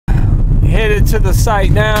headed to the site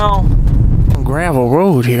now. Gravel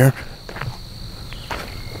road here.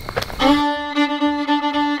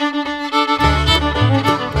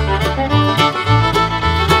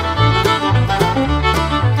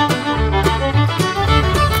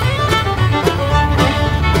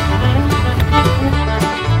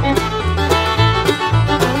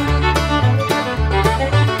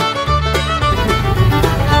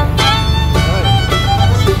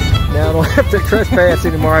 I don't have to trespass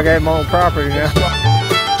anymore. I got my own property now.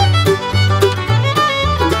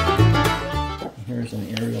 Here's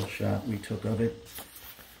an aerial shot we took of it.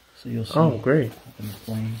 So you'll see. Oh, great. In the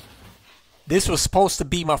plane. This was supposed to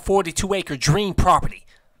be my 42-acre dream property,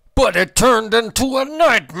 but it turned into a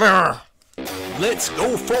nightmare. Let's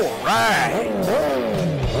go for a ride.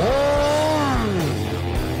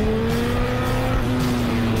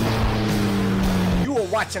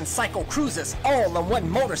 Watching CycleCruza's all-in-one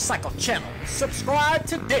motorcycle channel. Subscribe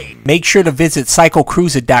today. Make sure to visit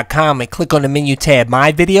CycleCruza.com and click on the menu tab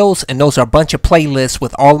My Videos, and those are a bunch of playlists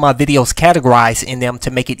with all of my videos categorized in them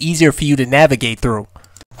to make it easier for you to navigate through.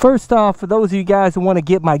 First off, for those of you guys who want to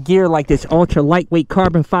get my gear like this ultra lightweight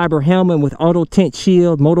carbon fiber helmet with auto tint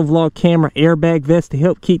shield, motovlog camera, airbag vest to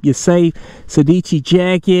help keep you safe, Sedici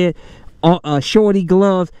jacket, shorty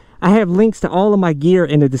gloves, I have links to all of my gear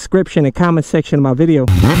in the description and comment section of my video.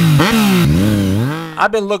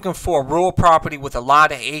 I've been looking for a rural property with a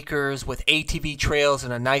lot of acres, with ATV trails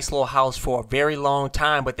and a nice little house for a very long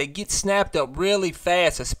time, but they get snapped up really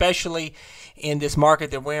fast, especially in this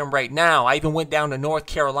market that we're in right now. I even went down to North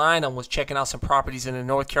Carolina and was checking out some properties in the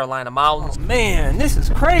North Carolina mountains. Man, this is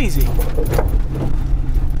crazy.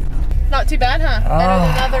 Not too bad, huh? Better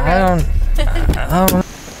than other roads. I don't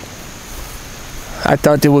I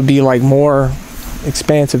thought there would be like more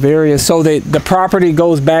expansive areas. So the property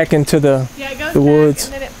goes back into the woods.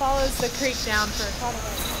 And then it follows the creek down for a couple.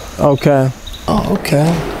 Okay. Oh, okay.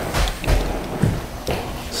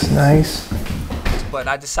 It's nice. But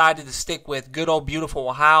I decided to stick with good old beautiful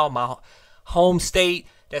Ohio, my home state.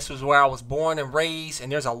 This was where I was born and raised,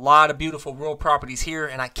 and there's a lot of beautiful rural properties here.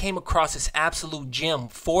 And I came across this absolute gem,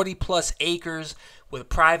 40+ acres with a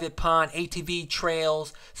private pond, ATV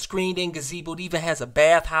trails, screened-in gazebo. It even has a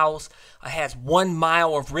bathhouse. It has 1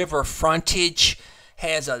 mile of river frontage.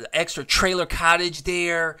 Has an extra trailer cottage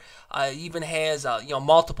there. Even has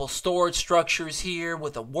multiple storage structures here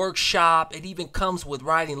with a workshop. It even comes with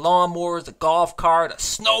riding lawnmowers, a golf cart, a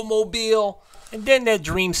snowmobile. And then that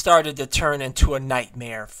dream started to turn into a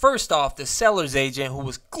nightmare. First off, the seller's agent, who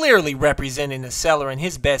was clearly representing the seller in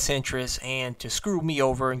his best interest and to screw me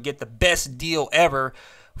over and get the best deal ever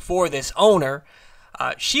for this owner,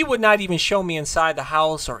 she would not even show me inside the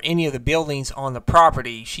house or any of the buildings on the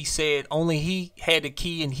property. She said only he had the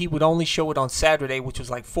key and he would only show it on Saturday, which was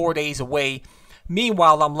like 4 days away.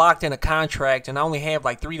 Meanwhile, I'm locked in a contract and I only have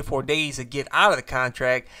like 3 to 4 days to get out of the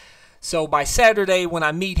contract. So by Saturday, when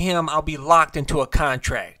I meet him, I'll be locked into a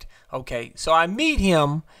contract. Okay, so I meet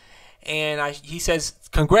him, and he says,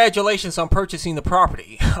 "Congratulations on purchasing the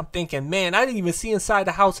property." I'm thinking, man, I didn't even see inside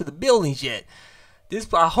the house or the buildings yet.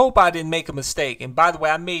 I hope I didn't make a mistake. And by the way,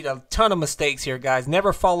 I made a ton of mistakes here, guys.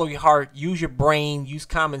 Never follow your heart. Use your brain. Use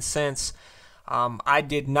common sense. I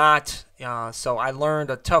did not, so I learned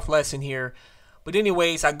a tough lesson here. But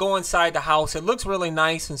anyways, I go inside the house. It looks really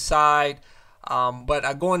nice inside. But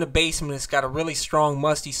I go in the basement. It's got a really strong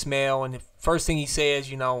musty smell, and the first thing he says,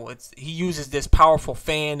 he uses this powerful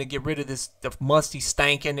fan to get rid of the musty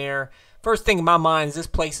stank in there. First thing in my mind is this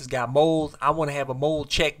place has got mold. I want to have a mold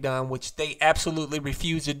check done, which they absolutely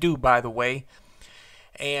refuse to do, by the way.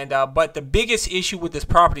 And but the biggest issue with this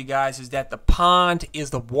property, guys, is that the pond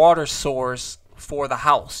is the water source for the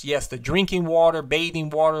house. Yes, the drinking water,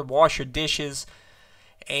 bathing water, wash your dishes.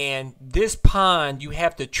 And this pond, you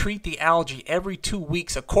have to treat the algae every 2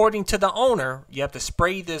 weeks. According to the owner, you have to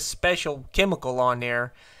spray this special chemical on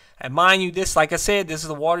there. And mind you, this, like I said, this is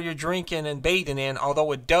the water you're drinking and bathing in,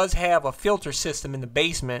 although it does have a filter system in the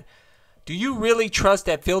basement. Do you really trust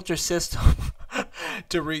that filter system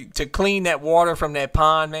to clean that water from that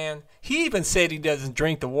pond, man? He even said he doesn't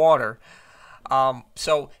drink the water.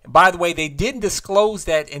 So, by the way, they didn't disclose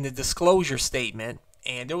that in the disclosure statement.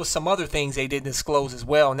 And there was some other things they didn't disclose as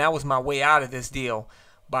well. And that was my way out of this deal,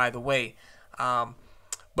 by the way.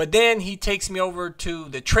 But then he takes me over to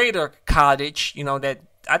the trailer cottage, that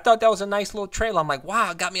I thought that was a nice little trailer. I'm like,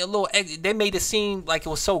 wow, it got me a little, they made it seem like it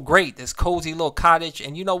was so great, this cozy little cottage.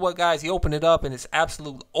 And you know what, guys? He opened it up and it's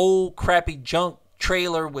absolute old, crappy junk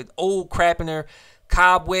trailer with old crap in there,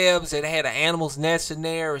 cobwebs. It had an animal's nest in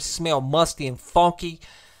there. It smelled musty and funky.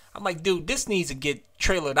 I'm like, dude, this needs to get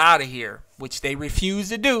trailered out of here, which they refuse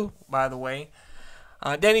to do, by the way.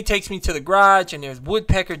 Then he takes me to the garage, and there's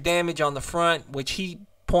woodpecker damage on the front, which he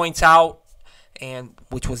points out, and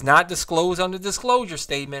which was not disclosed on the disclosure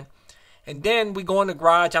statement. And then we go in the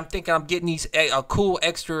garage. I'm thinking I'm getting a cool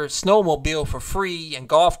extra snowmobile for free and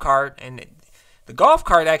golf cart. And the golf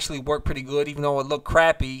cart actually worked pretty good, even though it looked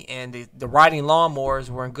crappy. And the riding lawnmowers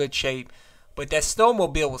were in good shape. But that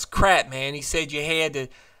snowmobile was crap, man. He said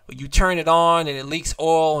you turn it on and it leaks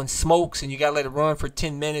oil and smokes, and you gotta let it run for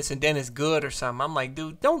 10 minutes and then it's good or something. I'm like,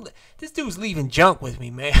 dude, this dude's leaving junk with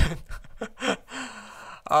me, man.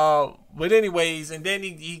 But anyways, and then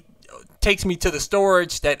he takes me to the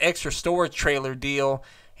storage, that extra storage trailer deal,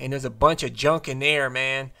 and there's a bunch of junk in there,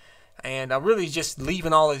 man. And really just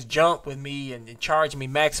leaving all this junk with me and charging me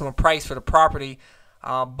maximum price for the property.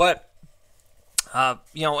 But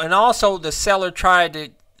you know, and also the seller tried to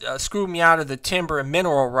screw me out of the timber and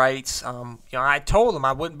mineral rights. You know, I told them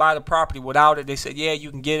I wouldn't buy the property without it. They said, yeah,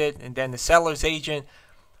 you can get it. And then the seller's agent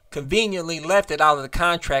conveniently left it out of the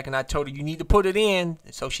contract, and I told her, you need to put it in.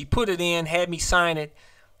 So she put it in, had me sign it,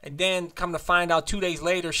 and then come to find out 2 days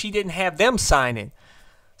later, she didn't have them sign it.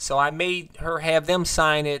 So I made her have them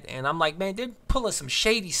sign it, and I'm like, man, they're pulling some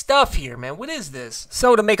shady stuff here, man. What is this?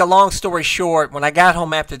 So to make a long story short, when I got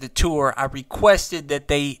home after the tour, I requested that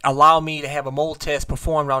they allow me to have a mold test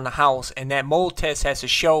performed on the house, and that mold test has to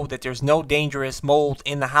show that there's no dangerous mold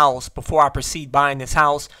in the house before I proceed buying this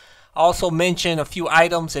house. Also mention a few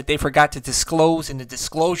items that they forgot to disclose in the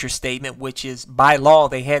disclosure statement, which is by law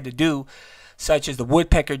they had to do, such as the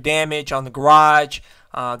woodpecker damage on the garage,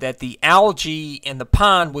 that the algae in the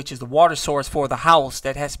pond, which is the water source for the house,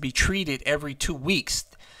 that has to be treated every 2 weeks.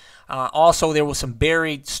 Also, there was some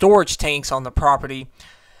buried storage tanks on the property.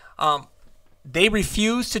 They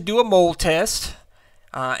refused to do a mold test.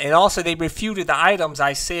 And also, they refuted the items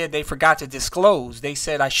I said they forgot to disclose. They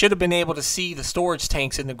said I should have been able to see the storage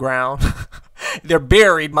tanks in the ground. They're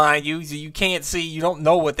buried, mind you. So you can't see. You don't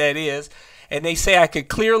know what that is. And they say I could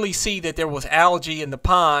clearly see that there was algae in the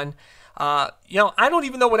pond. You know, I don't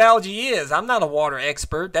even know what algae is. I'm not a water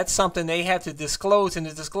expert. That's something they have to disclose in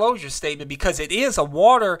the disclosure statement, because it is a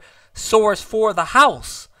water source for the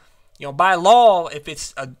house. You know, by law, if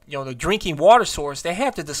it's the drinking water source, they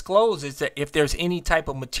have to disclose is that if there's any type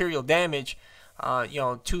of material damage,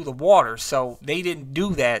 to the water. So they didn't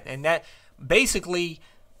do that, and that basically,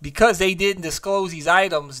 because they didn't disclose these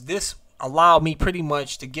items, this allowed me pretty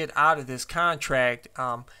much to get out of this contract.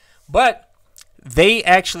 But they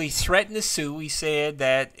actually threatened to sue. He said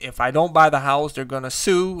that if I don't buy the house, they're going to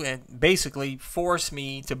sue and basically force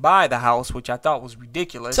me to buy the house, which I thought was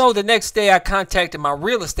ridiculous. So the next day I contacted my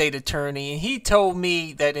real estate attorney, and he told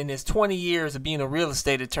me that in his 20 years of being a real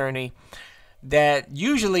estate attorney, that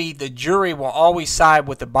usually the jury will always side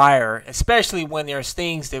with the buyer, especially when there's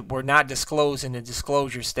things that were not disclosed in the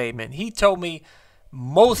disclosure statement. He told me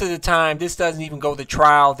most of the time this doesn't even go to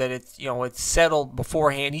trial, that it's settled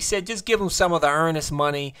beforehand. He said just give them some of the earnest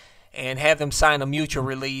money and have them sign a mutual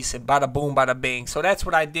release, and bada boom, bada bing. So that's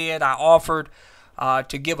what I did. I offered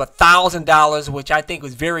to give $1,000, which I think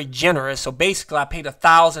was very generous. So basically I paid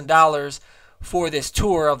 $1,000 for this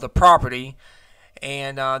tour of the property,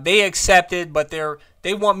 and they accepted, but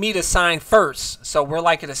they want me to sign first. So we're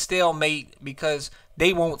like at a stalemate because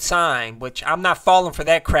they won't sign, which I'm not falling for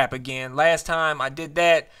that crap again. Last time I did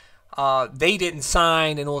that, they didn't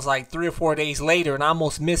sign, and it was like 3 or 4 days later, and I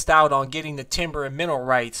almost missed out on getting the timber and mineral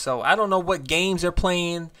rights. So I don't know what games they're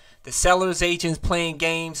playing. The seller's agent's playing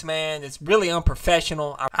games, man. It's really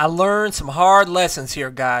unprofessional. I learned some hard lessons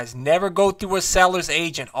here, guys. Never go through a seller's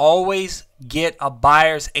agent. Always get a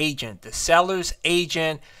buyer's agent. The seller's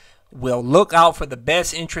agent will look out for the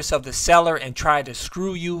best interest of the seller and try to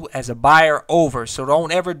screw you as a buyer over. So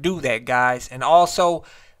don't ever do that, guys. And also,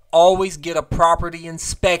 always get a property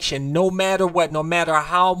inspection, no matter what. No matter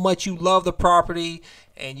how much you love the property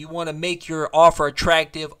and you want to make your offer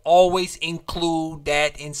attractive, always include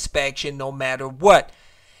that inspection no matter what.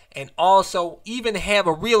 And also, even have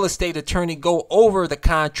a real estate attorney go over the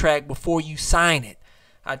contract before you sign it.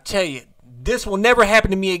 I tell you, this will never happen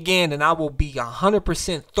to me again, and I will be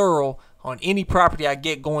 100% thorough on any property I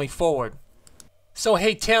get going forward. So,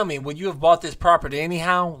 hey, tell me, would you have bought this property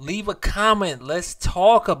anyhow? Leave a comment. Let's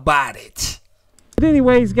talk about it. But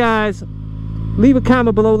anyways, guys, leave a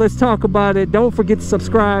comment below. Let's talk about it. Don't forget to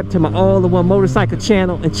subscribe to my All-in-One Motorcycle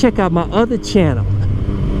channel, and check out my other channel,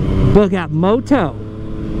 Bug Out Moto.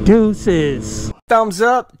 Deuces. Thumbs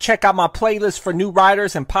up. Check out my playlist for new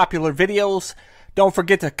riders and popular videos. Don't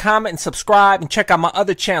forget to comment and subscribe, and check out my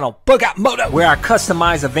other channel, Bug Out Moto, where I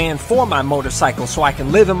customize a van for my motorcycle so I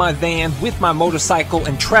can live in my van with my motorcycle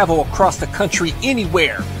and travel across the country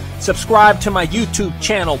anywhere. Subscribe to my YouTube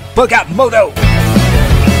channel, Bug Out Moto.